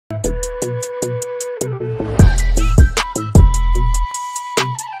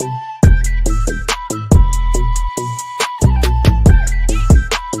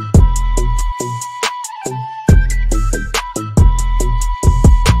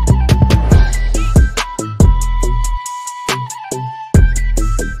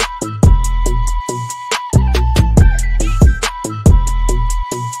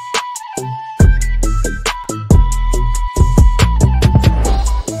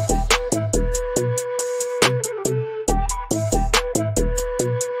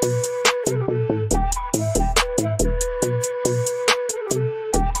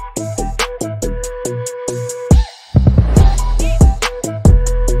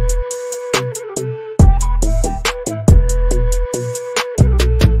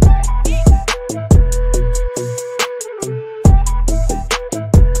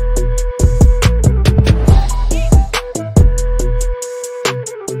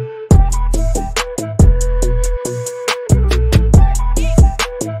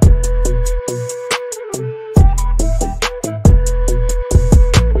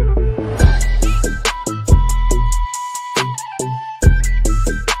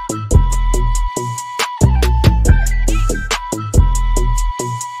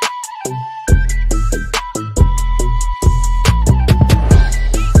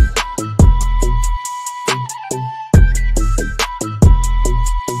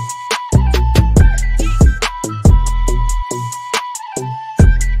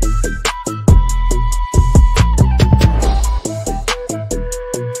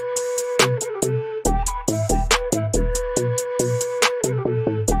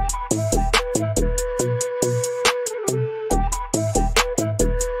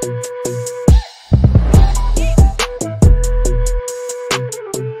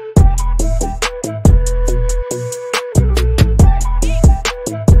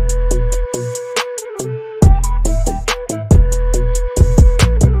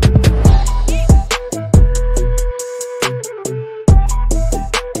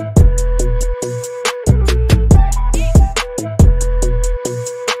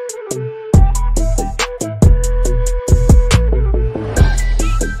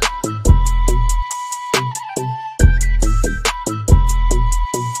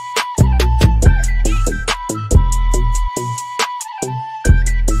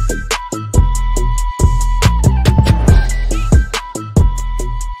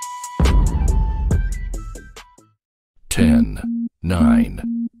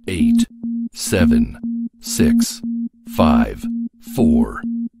9, 8, 7, 6, 5, 4,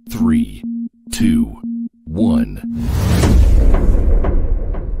 3, 2, 1.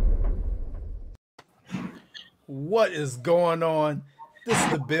 What is going on? This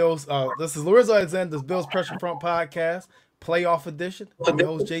is the Bills. This is Lorenzo Alexander's Bills Pressure Front Podcast, Playoff Edition. I'm your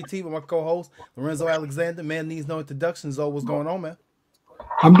host JT with my co-host Lorenzo Alexander. Man needs no introductions. So what's going on, man?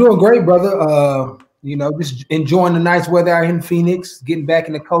 I'm doing great, brother. Just enjoying the nice weather out here in Phoenix, getting back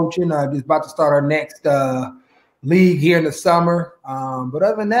into coaching. Just about to start our next league here in the summer. But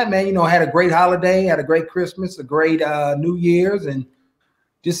other than that, man, had a great holiday, had a great Christmas, a great New Year's, and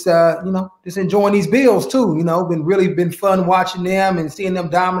just enjoying these Bills too. Been fun watching them and seeing them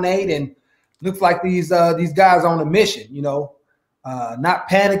dominate, and looks like these guys on a mission. Not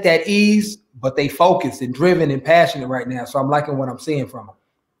panicked at ease, but they focused and driven and passionate right now. So I'm liking what I'm seeing from them.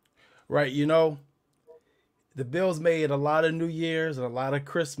 Right, the Bills made a lot of New Year's and a lot of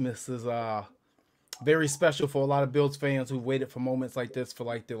Christmases very special for a lot of Bills fans who waited for moments like this for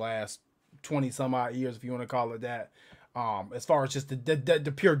like the last 20 some odd years, if you want to call it that. As far as just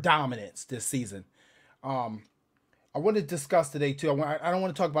the pure dominance this season. I want to discuss today too. I don't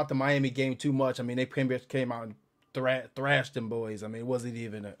want to talk about the Miami game too much. I mean, they came out and thrashed them boys. I mean, it wasn't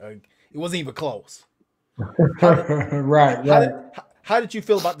even close. Right. How did you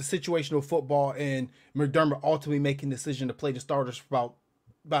feel about the situational football and McDermott ultimately making the decision to play the starters for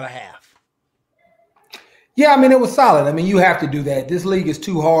about a half? Yeah, I mean, it was solid. I mean, you have to do that. This league is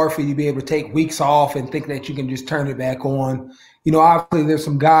too hard for you to be able to take weeks off and think that you can just turn it back on. Obviously there's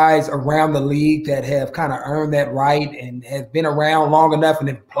some guys around the league that have kind of earned that right and have been around long enough and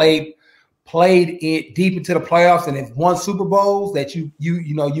have played it deep into the playoffs and have won Super Bowls that you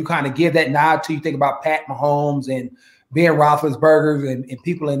kind of give that nod to. You think about Pat Mahomes and Ben Roethlisberger and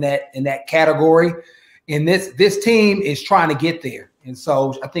people in that category. And this team is trying to get there. And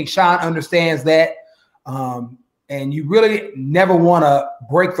so I think Sean understands that. And you really never want to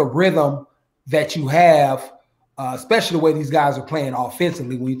break the rhythm that you have, especially the way these guys are playing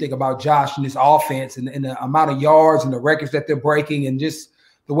offensively. When you think about Josh and this offense and the amount of yards and the records that they're breaking and just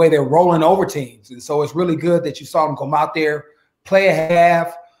the way they're rolling over teams. And so it's really good that you saw them come out there, play a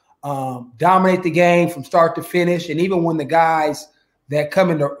half, dominate the game from start to finish. And even when the guys that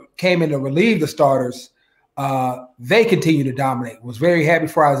came in to relieve the starters, they continue to dominate. Was very happy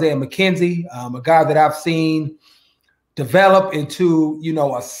for Isaiah McKenzie, a guy that I've seen develop into,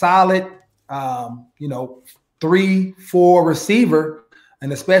 a solid, 3-4 receiver.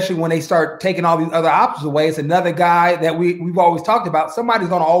 And especially when they start taking all these other options away, it's another guy that we've always talked about. Somebody's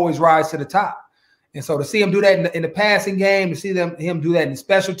going to always rise to the top. And so to see him do that in the passing game, to see him do that in the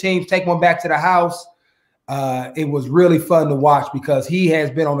special teams, take one back to the house, it was really fun to watch because he has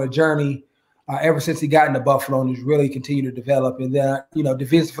been on a journey ever since he got into Buffalo and has really continued to develop. And then,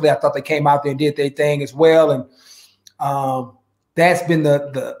 defensively, I thought they came out there and did their thing as well. And that's been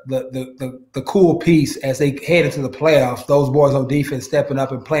the cool piece as they head into the playoffs. Those boys on defense stepping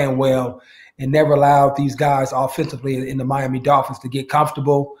up and playing well and never allowed these guys offensively in the Miami Dolphins to get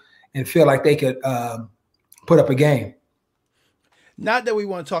comfortable and feel like they could put up a game. Not that we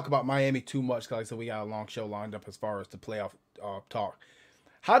want to talk about Miami too much, because like I said, we got a long show lined up as far as the playoff talk.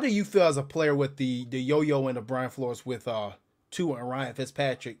 How do you feel as a player with the yo-yo and the Brian Flores with Tua and Ryan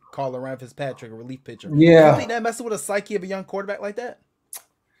Fitzpatrick, calling Ryan Fitzpatrick a relief pitcher? Yeah. Do you think that messes with the psyche of a young quarterback like that?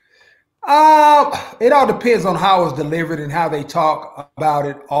 It all depends on how it's delivered and how they talk about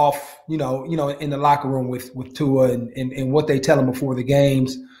it off, in the locker room with Tua and what they tell him before the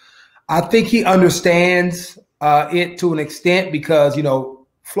games. I think he understands it to an extent because,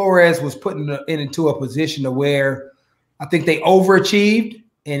 Flores was put into a position to where I think they overachieved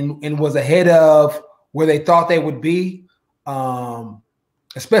and was ahead of where they thought they would be,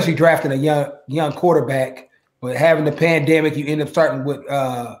 especially drafting a young quarterback. But having the pandemic, you end up starting with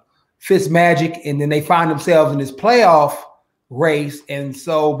Fitzmagic, and then they find themselves in this playoff race. And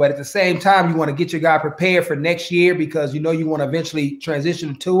so, but at the same time, you want to get your guy prepared for next year because you want to eventually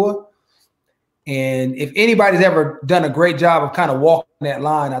transition to Tua. And if anybody's ever done a great job of kind of walking that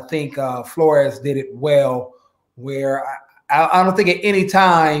line, I think Flores did it well, where I don't think at any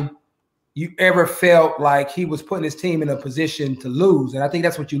time you ever felt like he was putting his team in a position to lose. And I think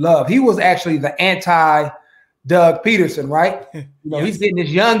that's what you love. He was actually the anti-Doug Peterson, right? Yes. He's getting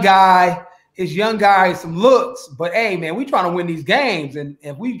his young guy some looks. But, hey, man, we trying to win these games. And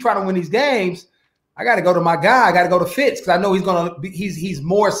if we try to win these games, I got to go to my guy. I got to go to Fitz because I know he's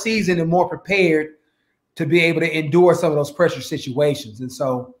more seasoned and more prepared to be able to endure some of those pressure situations. And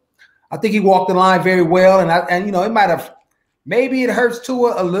so I think he walked the line very well. And it might have – maybe it hurts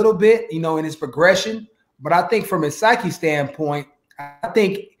Tua a little bit, in his progression. But I think from his psyche standpoint, I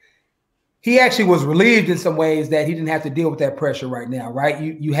think he actually was relieved in some ways that he didn't have to deal with that pressure right now, right?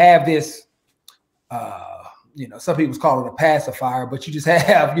 You have this, some people call it a pacifier, but you just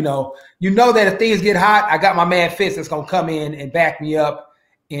have, that if things get hot, I got my man Fitz that's going to come in and back me up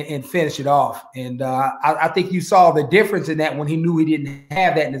and finish it off. And I think you saw the difference in that when he knew he didn't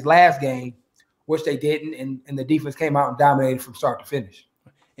have that in his last game, which they didn't, and the defense came out and dominated from start to finish.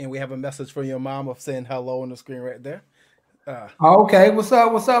 And we have a message from your mom of saying hello on the screen right there. Okay, what's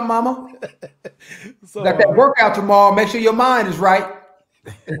up, mama? So, got that workout tomorrow. Make sure your mind is right.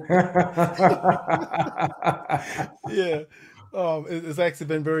 Yeah. It's actually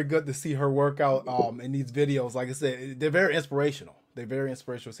been very good to see her workout in these videos. Like I said, they're very inspirational. They're very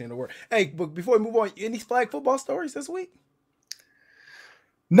inspirational seeing her work. Hey, but before we move on, any flag football stories this week?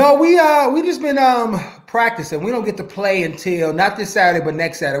 No, we just been practicing. We don't get to play until not this Saturday, but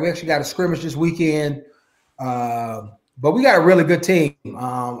next Saturday. We actually got a scrimmage this weekend. But we got a really good team.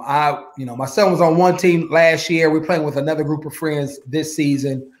 My son was on one team last year. We're playing with another group of friends this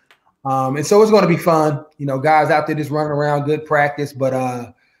season. And so it's going to be fun. Guys out there just running around, good practice.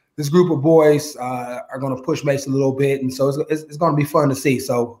 But this group of boys are going to push Mason a little bit. And so it's going to be fun to see.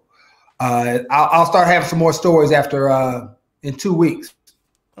 So I'll start having some more stories after in 2 weeks.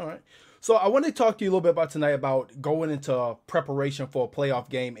 All right. So I want to talk to you a little bit about tonight about going into preparation for a playoff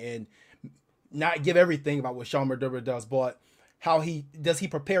game and not give everything about what Sean Murderber does, but how he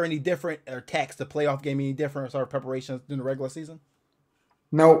prepare any different or attacks the playoff game any different as our preparations in the regular season?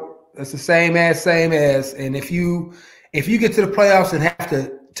 No, it's the same as. And if you get to the playoffs and have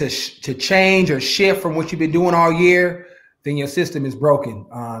to change or shift from what you've been doing all year, then your system is broken.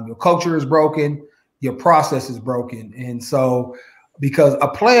 Your culture is broken. Your process is broken. And so because a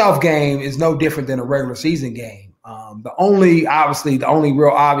playoff game is no different than a regular season game. The only real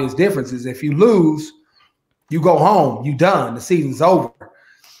obvious difference is if you lose, you go home, you done, the season's over.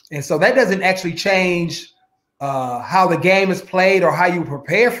 And so that doesn't actually change how the game is played or how you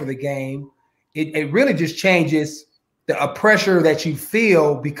prepare for the game. It really just changes the pressure that you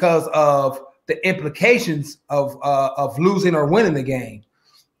feel because of the implications of losing or winning the game.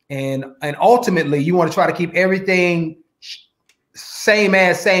 And ultimately, you want to try to keep everything same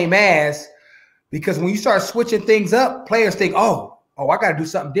as, because when you start switching things up, players think, oh, I got to do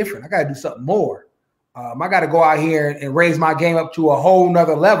something different. I got to do something more. I got to go out here and raise my game up to a whole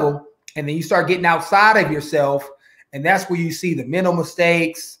nother level. And then you start getting outside of yourself. And that's where you see the mental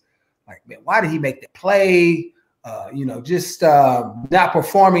mistakes. Like, man, why did he make that play? Just not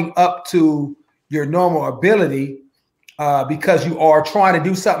performing up to your normal ability because you are trying to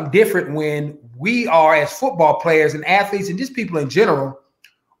do something different when we are, as football players and athletes and just people in general,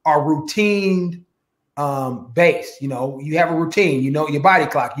 are routine based. You have a routine, your body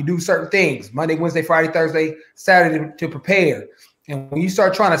clock, you do certain things Monday, Wednesday, Friday, Thursday, Saturday to prepare. And when you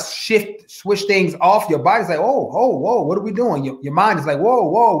start trying to switch things off, your body's like, whoa, what are we doing? Your mind is like, whoa,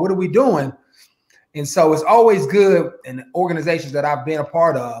 what are we doing? And so it's always good in the organizations that I've been a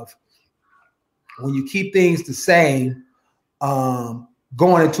part of when you keep things the same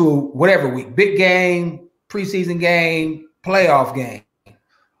going into whatever week, big game, preseason game, playoff game.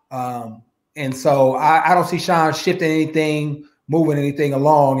 And so I don't see Sean shifting anything, moving anything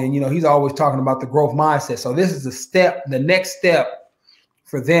along. And, he's always talking about the growth mindset. So this is the next step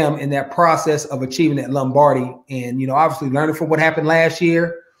for them in that process of achieving that Lombardi. And, obviously learning from what happened last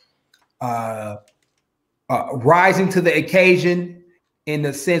year, rising to the occasion in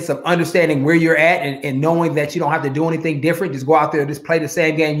the sense of understanding where you're at and knowing that you don't have to do anything different. Just go out there and just play the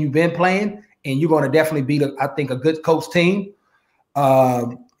same game you've been playing. And you're going to definitely beat, I think, a good coach team.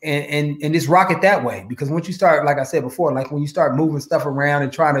 And just rock it that way, because once you start, like I said before, like when you start moving stuff around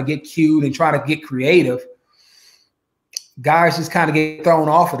and trying to get cute and trying to get creative, guys just kind of get thrown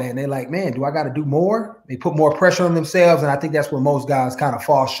off of that. And they're like, man, do I got to do more? They put more pressure on themselves. And I think that's where most guys kind of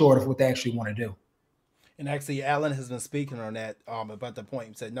fall short of what they actually want to do. And actually, Alan has been speaking on that about the point.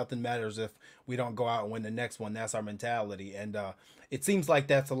 He said nothing matters if we don't go out and win the next one. That's our mentality. And it seems like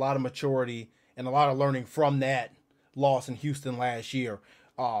that's a lot of maturity and a lot of learning from that loss in Houston last year.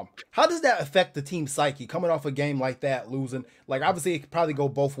 How does that affect the team psyche coming off a game like that, losing? Like, obviously, it could probably go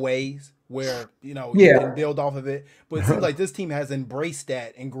both ways where, you can build off of it. But it seems like this team has embraced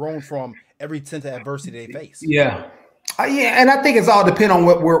that and grown from every sense of adversity they face. Yeah. And I think it's all depend on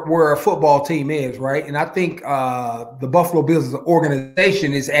where a football team is, right? And I think the Buffalo Bills as an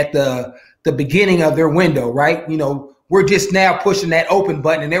organization is at the beginning of their window, right? We're just now pushing that open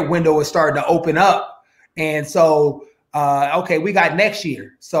button and their window is starting to open up. And so, okay, we got next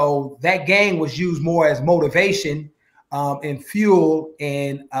year. So that game was used more as motivation and fuel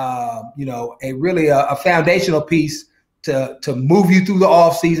and, a really a foundational piece to move you through the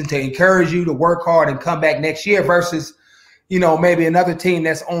offseason, to encourage you to work hard and come back next year versus, maybe another team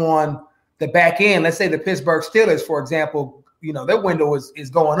that's on the back end. Let's say the Pittsburgh Steelers, for example, their window is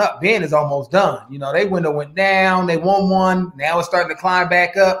going up. Ben is almost done. Their window went down. They won one. Now it's starting to climb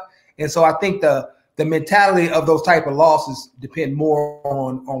back up. And so I think the mentality of those type of losses depend more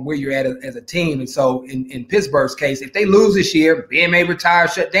on where you're at as a team. And so in Pittsburgh's case, if they lose this year, Ben may retire,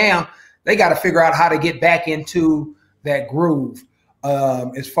 shut down, they got to figure out how to get back into that groove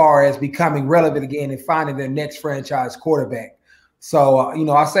as far as becoming relevant again and finding their next franchise quarterback. So,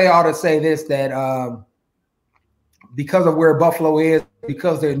 I say all to say this, that because of where Buffalo is,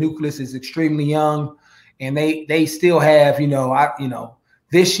 because their nucleus is extremely young, and they still have,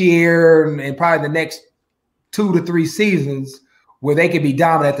 this year and probably the next 2 to 3 seasons where they could be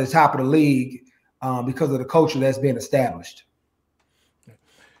dominant at the top of the league because of the culture that's been established.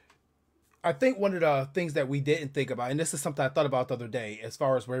 I think one of the things that we didn't think about, and this is something I thought about the other day, as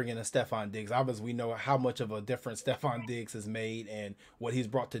far as bringing in Stephon Diggs, obviously we know how much of a difference Stephon Diggs has made and what he's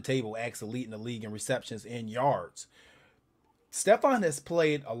brought to the table, actually leading the league in receptions and yards. Stephon has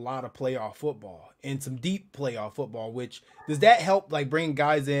played a lot of playoff football and some deep playoff football, which does that help like bring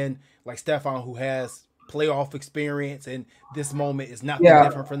guys in like Stephon who has playoff experience and this moment is not that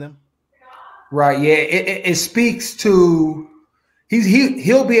different for them? Right. Yeah. It speaks to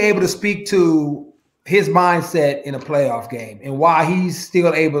he'll be able to speak to his mindset in a playoff game and why he's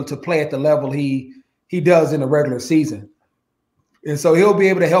still able to play at the level he does in the regular season. And so he'll be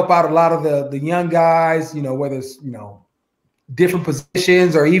able to help out a lot of the young guys, whether it's, different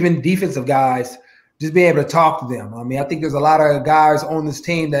positions or even defensive guys, just being able to talk to them. I mean, I think there's a lot of guys on this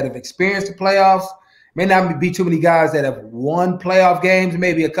team that have experienced the playoffs. May not be too many guys that have won playoff games.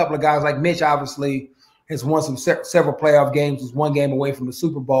 Maybe a couple of guys like Mitch, obviously, has won several playoff games, was one game away from the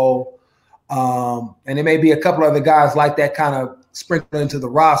Super Bowl. And there may be a couple other guys like that kind of sprinkled into the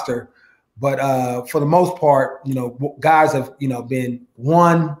roster. But for the most part, guys have, been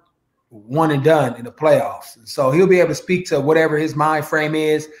one and done in the playoffs. So he'll be able to speak to whatever his mind frame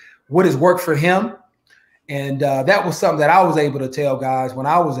is, what has worked for him. And that was something that I was able to tell guys when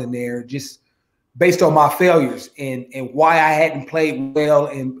I was in there, just based on my failures and why I hadn't played well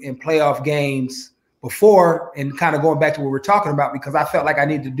in playoff games before, and kind of going back to what we're talking about, because I felt like I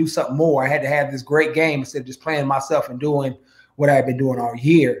needed to do something more. I had to have this great game instead of just playing myself and doing what I've been doing all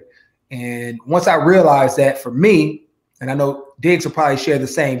year. And once I realized that for me, and I know Diggs will probably share the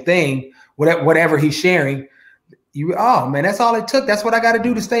same thing, whatever he's sharing, man, that's all it took. That's what I got to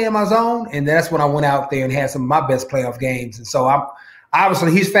do to stay in my zone. And that's when I went out there and had some of my best playoff games. And so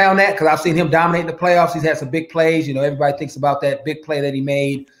obviously he's found that, because I've seen him dominate the playoffs. He's had some big plays. Everybody thinks about that big play that he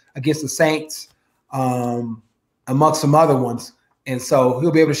made against the Saints, amongst some other ones. And so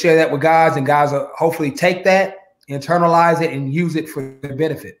he'll be able to share that with guys, and guys will hopefully take that, internalize it, and use it for their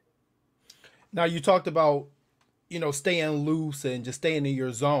benefit. Now, you talked about, staying loose and just staying in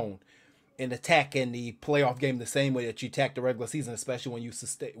your zone and attacking the playoff game the same way that you attack the regular season, especially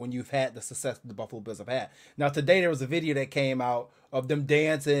when you've had the success the Buffalo Bills have had. Now, today there was a video that came out of them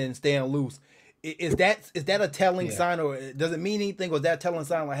dancing and staying loose. Is that a telling sign, or does it mean anything? Or is that a telling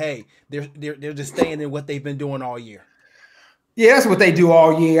sign like, hey, they're just staying in what they've been doing all year? Yeah, that's what they do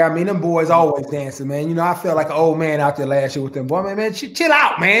all year. I mean, them boys always dancing, man. I felt like an old man out there last year with them boys. Man, chill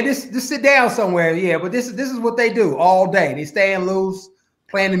out, man. Just sit down somewhere. Yeah, but this is what they do all day. They staying loose,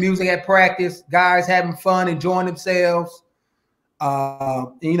 playing the music at practice, guys having fun, enjoying themselves. At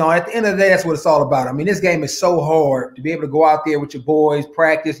the end of the day, that's what it's all about. I mean, this game is so hard to be able to go out there with your boys,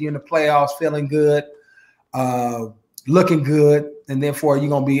 practice, you're in the playoffs, feeling good, looking good, and then you're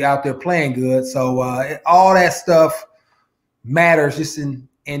going to be out there playing good. So all that stuff matters, just and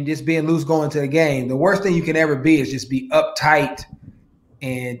just being loose going to the game. The worst thing you can ever be is just be uptight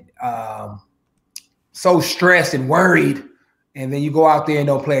and so stressed and worried, and then you go out there and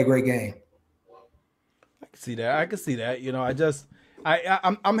don't play a great game. I can see that.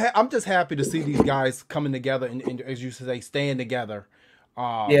 I'm just happy to see these guys coming together and as you say, staying together.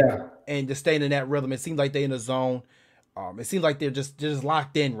 And just staying in that rhythm. It seems like they're in the zone. It seems like they're just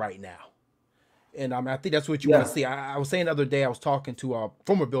locked in right now. And I think that's what you want to see. I was saying the other day, I was talking to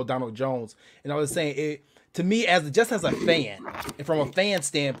former Bill Donald Jones, and I was saying, to me, as a fan, and from a fan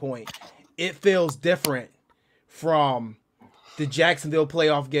standpoint, it feels different from the Jacksonville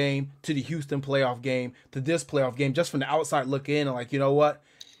playoff game to the Houston playoff game to this playoff game, just from the outside looking in, and like, you know what?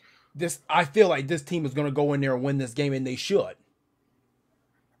 I feel like this team is going to go in there and win this game, and they should.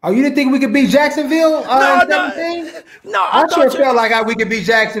 Oh, you didn't think we could beat Jacksonville? No. I sure felt like we could beat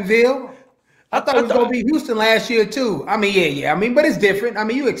Jacksonville. I thought it was going to be Houston last year too. I mean, yeah. I mean, but it's different. I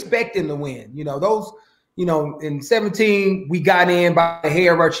mean, you expect them to win. in 17, we got in by the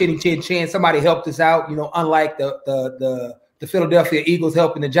hair of our chin. Somebody helped us out, unlike the Philadelphia Eagles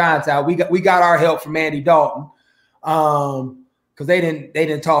helping the Giants out. We got our help from Andy Dalton because they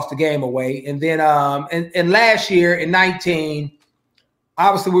didn't toss the game away. And then and last year in 19,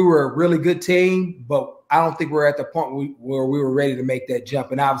 obviously we were a really good team, but I don't think we're at the point where we were ready to make that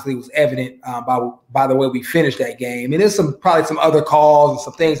jump. And obviously it was evident by the way we finished that game. And there's probably some other calls and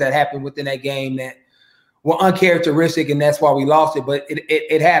some things that happened within that game that were uncharacteristic, and that's why we lost it. But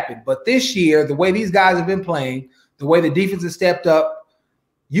it happened. But this year, the way these guys have been playing, the way the defense has stepped up,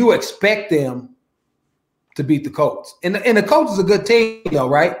 you expect them to beat the Colts. And the Colts is a good team,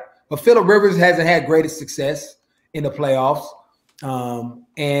 right? But Phillip Rivers hasn't had greatest success in the playoffs.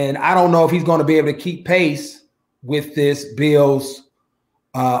 And I don't know if he's going to be able to keep pace with this Bills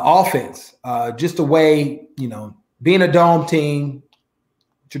offense. Just the way, being a dome team,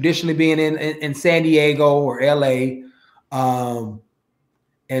 traditionally being in San Diego or LA, and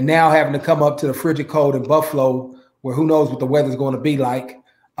now having to come up to the frigid cold in Buffalo, where who knows what the weather's going to be like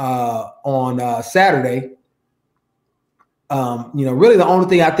on Saturday. Really the only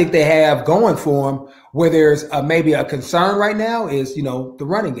thing I think they have going for them, where there's maybe a concern right now, is the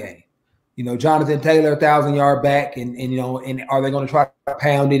running game. Jonathan Taylor, 1,000-yard back, and are they going to try to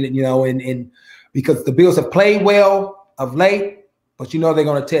pound it? And because the Bills have played well of late, but they're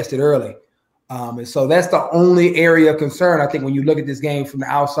going to test it early. And so that's the only area of concern, I think, when you look at this game from the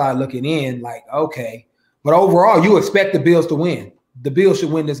outside looking in, like, okay. But overall, you expect the Bills to win. The Bills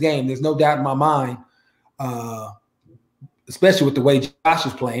should win this game. There's no doubt in my mind, especially with the way Josh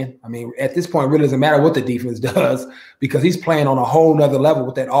is playing. I mean, at this point, it really doesn't matter what the defense does, because he's playing on a whole nother level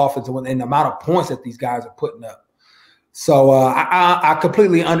with that offense and the amount of points that these guys are putting up. So I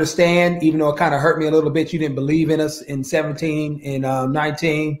completely understand, even though it kind of hurt me a little bit. You didn't believe in us in 17 and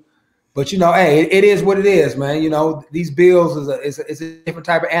 19. But, hey, it is what it is, man. These Bills is a different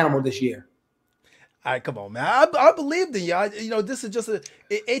type of animal this year. All right, come on, man. I believed in y'all. This is just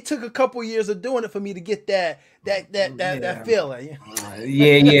it took a couple years of doing it for me to get that feeling.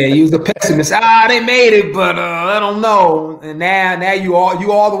 Yeah. You was a pessimist. They made it, but I don't know. And now you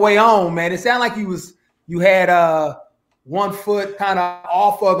all the way on, man. It sounded like you had 1 foot kind of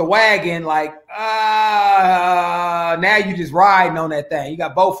off of the wagon, like now you just riding on that thing. You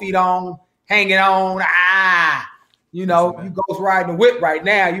got both feet on, hanging on. You ghost riding the whip right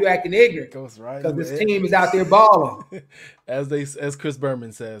now. You acting ignorant because this team is out there balling. As Chris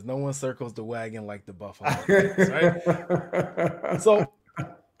Berman says, no one circles the wagon like the Buffalo Bills, right? So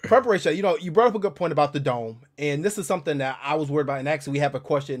preparation, you brought up a good point about the dome, and this is something that I was worried about. And actually, we have a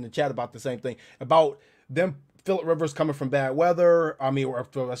question in the chat about the same thing, about them. Phillip Rivers coming from bad weather, or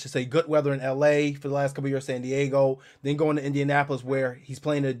I should say good weather in LA for the last couple of years, San Diego, then going to Indianapolis where he's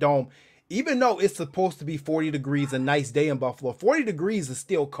playing in a dome. Even though it's supposed to be 40 degrees, a nice day in Buffalo, 40 degrees is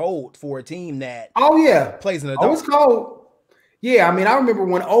still cold for a team that plays in a dome. It's cold. Yeah, I remember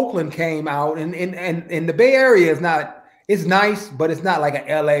when Oakland came out, and the Bay Area it's nice, but it's not like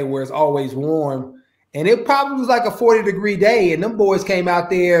a LA where it's always warm. And it probably was like a 40-degree day, and them boys came out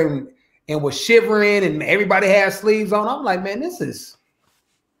there and was shivering, and everybody had sleeves on. I'm like, man, this is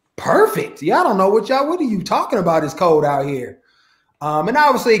perfect. Y'all don't know what are you talking about? It's cold out here. And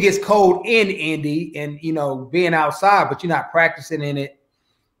obviously it gets cold in Indy and, being outside, but you're not practicing in it.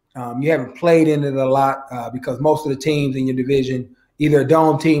 You haven't played in it a lot because most of the teams in your division, either a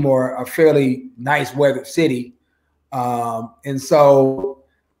dome team or a fairly nice weathered city. And so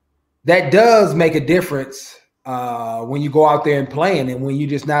that does make a difference when you go out there and playing, and when you're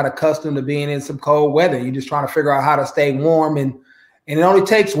just not accustomed to being in some cold weather. You're just trying to figure out how to stay warm, and it only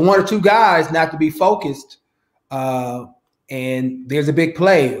takes 1 or 2 guys not to be focused. And there's a big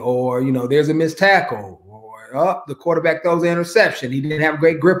play, or there's a missed tackle, or the quarterback throws an interception. He didn't have a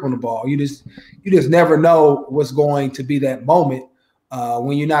great grip on the ball. You just never know what's going to be that moment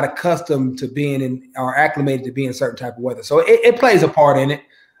when you're not accustomed to being in or acclimated to being in certain type of weather. So it plays a part in it.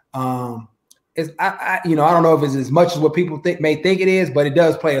 I don't know if it's as much as what people may think it is, but it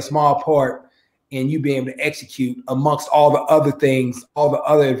does play a small part in you being able to execute amongst all the other things, all the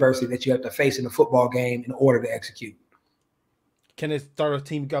other adversity that you have to face in a football game in order to execute. Can it start a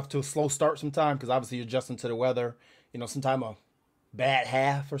team off to a slow start sometime? Because obviously you're adjusting to the weather, sometime a bad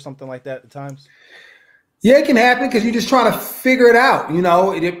half or something like that at times. Yeah, it can happen because you're just trying to figure it out.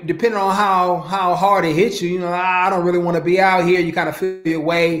 Depending on how hard it hits you, I don't really want to be out here. You kind of feel your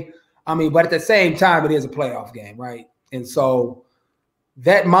way. But at the same time, it is a playoff game, right? And so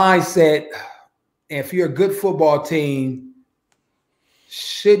that mindset, if you're a good football team,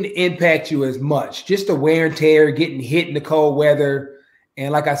 shouldn't impact you as much. Just the wear and tear, getting hit in the cold weather,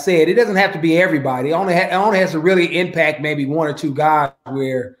 And like I said, it doesn't have to be everybody. It only has to really impact maybe one or two guys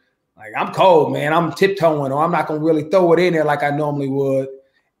where, like, I'm cold, man. I'm tiptoeing, or I'm not going to really throw it in there like I normally would.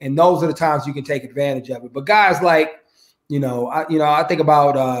 And those are the times you can take advantage of it. But guys like, I think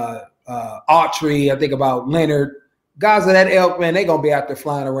about Autry, I think about Leonard, guys of that ilk, man, they're gonna be out there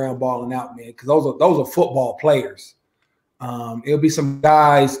flying around, balling out, man, because those are football players. It'll be some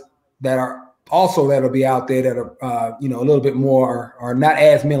guys that'll be out there that are a little bit more or not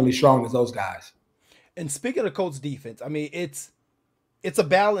as mentally strong as those guys. And speaking of Colts defense, I mean, it's a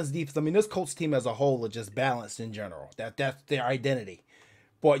balanced defense. I mean, this Colts team as a whole is just balanced in general. That's their identity.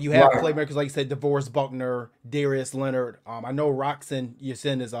 But you have playmakers like you said, DeVorest Buckner, Darius Leonard. I know Roxon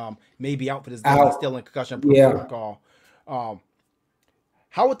Yasin is maybe out for this game. He's still in concussion protocol.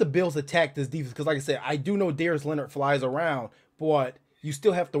 How would the Bills attack this defense? Because like I said, I do know Darius Leonard flies around, but you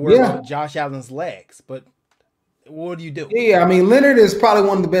still have to worry about Josh Allen's legs. But what do you do? Yeah, I mean, Leonard is probably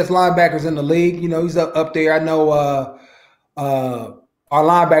one of the best linebackers in the league. He's up there. I know our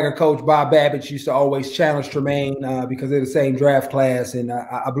linebacker coach, Bob Babbitt, used to always challenge Tremaine because they're the same draft class. And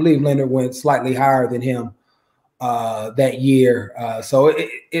I believe Leonard went slightly higher than him that year.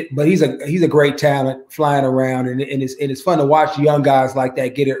 But he's a great talent flying around. And it's fun to watch young guys like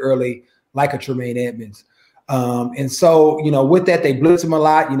that get it early, like a Tremaine Edmonds. With that, they blitz him a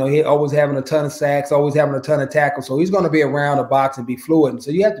lot. He always having a ton of sacks, always having a ton of tackles. So he's going to be around the box and be fluid. And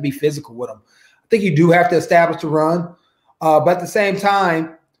so you have to be physical with him. I think you do have to establish the run. But at the same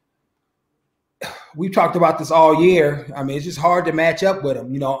time, we've talked about this all year. I mean, it's just hard to match up with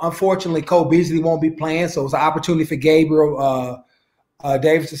him. Unfortunately, Cole Beasley won't be playing, so it's an opportunity for Gabriel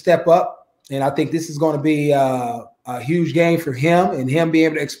Davis to step up. And I think this is going to be a huge game for him and him being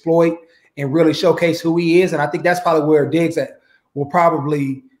able to exploit and really showcase who he is. And I think that's probably where Diggs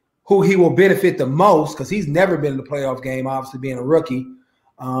who he will benefit the most, because he's never been in the playoff game, obviously being a rookie.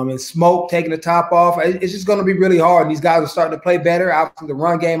 And Smoke taking the top off. It's just going to be really hard. And these guys are starting to play better. Obviously, the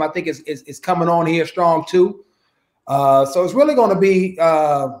run game, I think, is coming on here strong too. So it's really going to be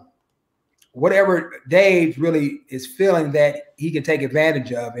whatever Dave really is feeling that he can take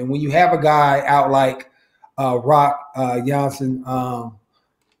advantage of. And when you have a guy out like Rock Johnson,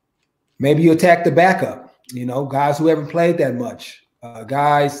 maybe you attack the backup, guys who haven't played that much,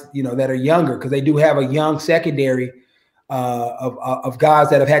 guys, that are younger, because they do have a young secondary of guys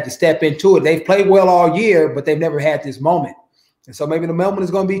that have had to step into it. They've played well all year, but they've never had this moment. And so maybe the moment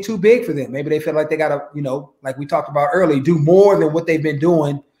is going to be too big for them. Maybe they feel like they got to, like we talked about earlier, do more than what they've been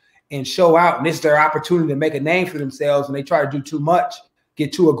doing and show out. And this is their opportunity to make a name for themselves. And they try to do too much,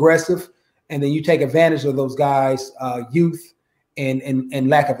 get too aggressive. And then you take advantage of those guys' youth and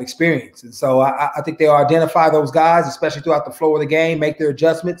lack of experience. And so I think they'll identify those guys, especially throughout the flow of the game, make their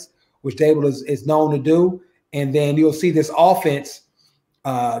adjustments, which Dable is known to do. And then you'll see this offense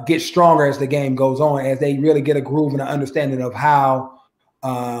get stronger as the game goes on, as they really get a groove and an understanding of how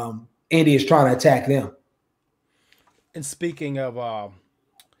Indy is trying to attack them. And speaking of,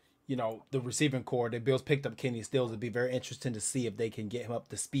 the receiving core, the Bills picked up Kenny Stills. It'd be very interesting to see if they can get him up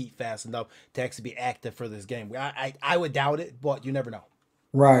to speed fast enough to actually be active for this game. I would doubt it, but you never know.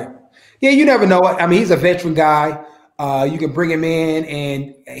 Right. Yeah, you never know. I mean, he's a veteran guy. You can bring him in,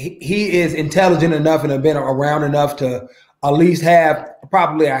 and he is intelligent enough and have been around enough to at least have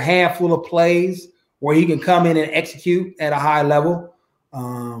probably a handful of plays where he can come in and execute at a high level. I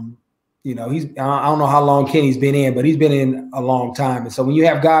don't know how long Kenny's been in, but he's been in a long time. And so when you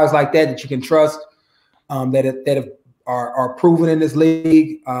have guys like that you can trust, that are proven in this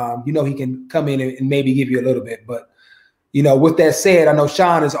league, he can come in and maybe give you a little bit. But, with that said, I know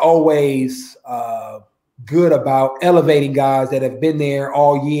Sean is always good about elevating guys that have been there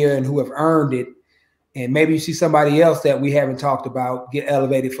all year and who have earned it. And maybe you see somebody else that we haven't talked about get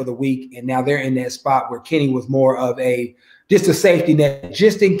elevated for the week, and now they're in that spot where Kenny was more of just a safety net,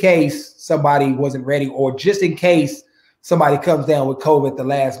 just in case somebody wasn't ready, or just in case somebody comes down with COVID at the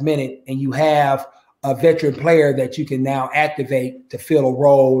last minute, and you have a veteran player that you can now activate to fill a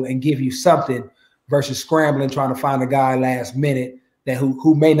role and give you something, versus scrambling trying to find a guy last minute that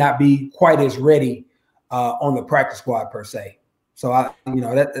who may not be quite as ready on the practice squad per se. So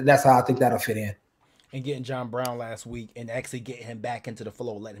that's how I think that'll fit in. And getting John Brown last week and actually getting him back into the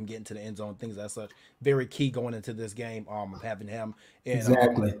flow, letting him get into the end zone, things like such, very key going into this game. Of having him in,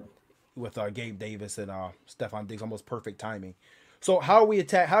 exactly with Gabe Davis and Stephon Diggs, almost perfect timing. So how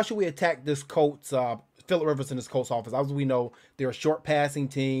should we attack this Colts, Phillip Rivers and this Colts offense? As we know, they're a short passing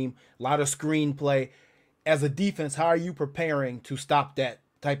team, a lot of screenplay. As a defense, how are you preparing to stop that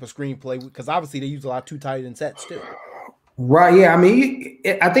type of screenplay? Because obviously they use a lot of two tight end sets too. Right. Yeah. I mean,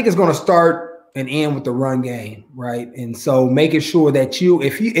 I think it's going to start and end with the run game, right? And so making sure that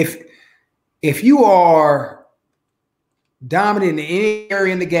if you are dominant in any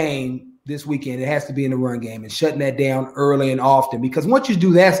area in the game this weekend, it has to be in the run game and shutting that down early and often. Because once you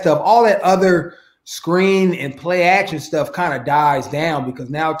do that stuff, all that other screen and play action stuff kind of dies down, because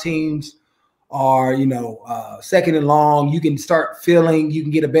now teams are, second and long. You can you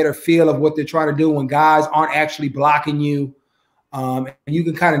can get a better feel of what they're trying to do when guys aren't actually blocking you. And you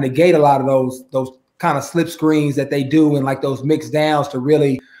can kind of negate a lot of those kind of slip screens that they do and like those mixed downs to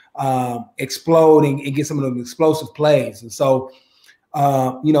really explode and get some of those explosive plays. And so,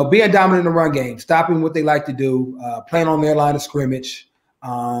 being dominant in the run game, stopping what they like to do, playing on their line of scrimmage,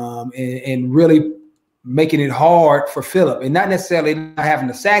 and really making it hard for Phillip, and not necessarily not having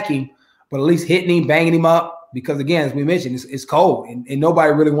to sack him, but at least hitting him, banging him up. Because again, as we mentioned, it's cold, and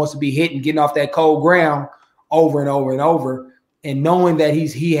nobody really wants to be hitting, getting off that cold ground over and over and over. And knowing that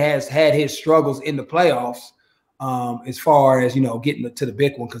he has had his struggles in the playoffs, as far as getting to the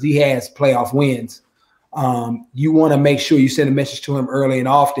big one, because he has playoff wins. You want to make sure you send a message to him early and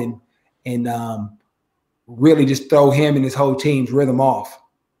often, and really just throw him and his whole team's rhythm off.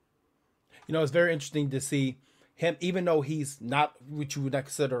 It's very interesting to see him, even though he's not what you would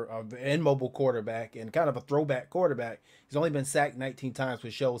consider an immobile quarterback and kind of a throwback quarterback. He's only been sacked 19 times,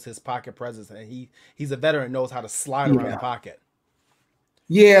 which shows his pocket presence, and he's a veteran, knows how to slide around the pocket.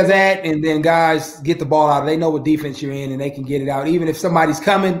 Yeah, that, and then guys get the ball out. They know what defense you're in, and they can get it out. Even if somebody's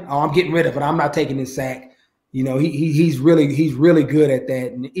coming, I'm getting rid of it. I'm not taking this sack. He's really good at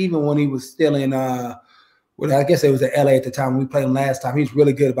that. And even when he was still in, I guess it was at LA at the time when we played him last time, he's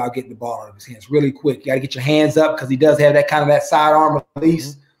really good about getting the ball out of his hands really quick. You got to get your hands up, because he does have that sidearm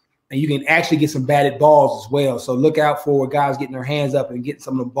release, and you can actually get some batted balls as well. So look out for guys getting their hands up and getting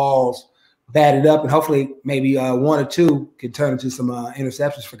some of the balls batted up, and hopefully maybe one or two can turn into some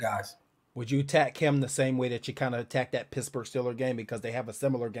interceptions for guys. Would you attack him the same way that you kind of attack that Pittsburgh Steelers game, because they have a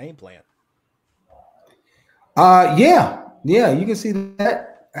similar game plan? Yeah, you can see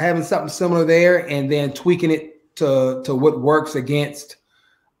that having something similar there, and then tweaking it to what works against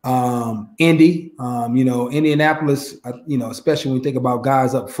Indy. Indianapolis. Especially when you think about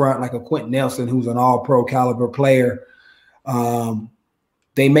guys up front like a Quentin Nelson, who's an All-Pro caliber player.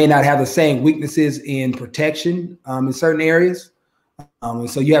 They may not have the same weaknesses in protection in certain areas. And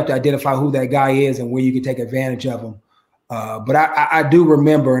so you have to identify who that guy is and where you can take advantage of him. But I do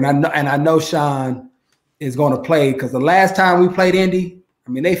remember, and I know Sean is going to play, because the last time we played Indy,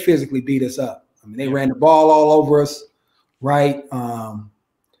 they physically beat us up. They ran the ball all over us, right?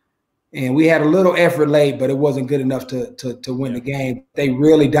 And we had a little effort late, but it wasn't good enough to win the game. They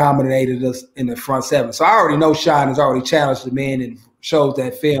really dominated us in the front seven. So I already know Sean has already challenged the men and showed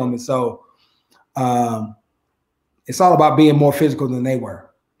that film. And so it's all about being more physical than they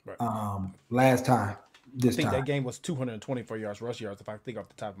were last time. I think that game was 224 yards rush yards, if I think off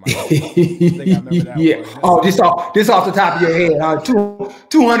the top of my head. I think I remember that. Yeah. Oh, just off the top of your head,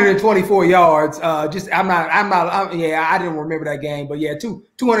 224 yards. I didn't remember that game, but yeah,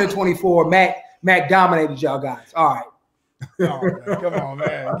 224. Mac dominated y'all guys. All right. Oh, man, come on,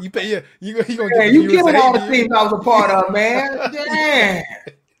 man. You killing all the teams I was a part of, man. Damn.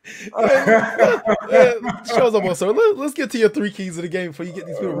 Show's almost so. Let's get to your 3 keys of the game before you get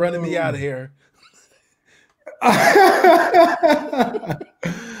these people running me out of here.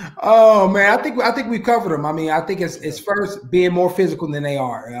 Oh man, I think we covered them. I think it's first being more physical than they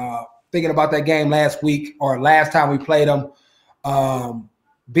are. Thinking about that game last week or last time we played them,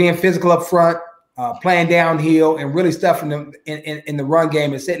 being physical up front, playing downhill, and really stuffing them in the run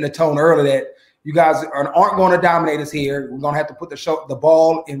game and setting the tone early that you guys aren't going to dominate us here. We're going to have to put the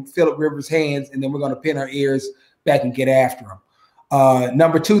ball in Phillip Rivers' hands, and then we're going to pin our ears back and get after him.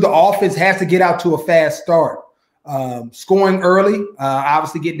 Number 2, the offense has to get out to a fast start. Scoring early,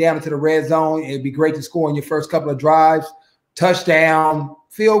 obviously getting down into the red zone. It'd be great to score in your first couple of drives. Touchdown,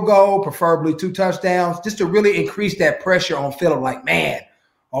 field goal, preferably 2 touchdowns, just to really increase that pressure on Phillip. Like, man,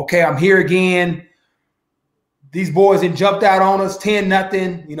 okay, I'm here again. These boys had jumped out on us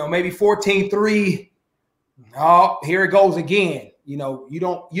 10-0, maybe 14-3. Oh, here it goes again. You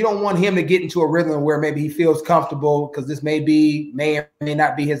don't want him to get into a rhythm where maybe he feels comfortable, because this may or may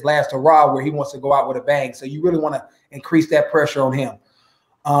not be his last hurrah where he wants to go out with a bang. So you really want to increase that pressure on him.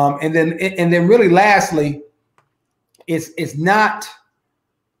 And then really lastly, it's not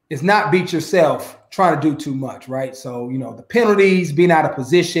beat yourself trying to do too much, right? So, the penalties, being out of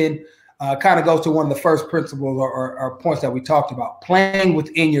position, kind of goes to one of the first principles or points that we talked about, playing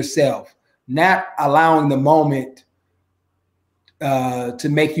within yourself, not allowing the moment to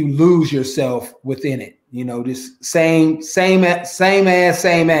make you lose yourself within it. Just same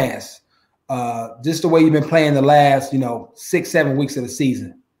as. just the way you've been playing the last, 6-7 weeks of the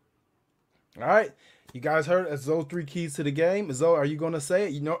season. All right. You guys heard it's those 3 keys to the game. Zoe, are you going to say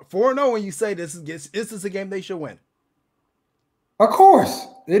it? 4-0 when you say this is a game they should win. Of course,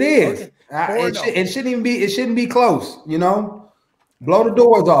 it is. Okay. It shouldn't be close. Blow the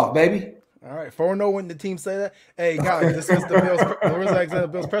doors off, baby. All right, 4-0 when the team say that. Hey guys, this is the Lorenzo Alexander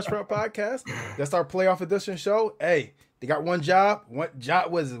Bills Press Front Podcast. That's our playoff edition show. Hey, they got one job. One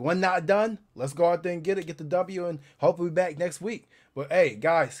job was one not done. Let's go out there and get the W, and hopefully be back next week. But hey,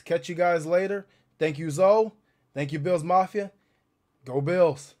 guys, catch you guys later. Thank you, Zoe. Thank you, Bills Mafia. Go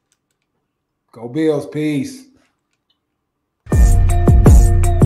Bills. Go Bills. Peace.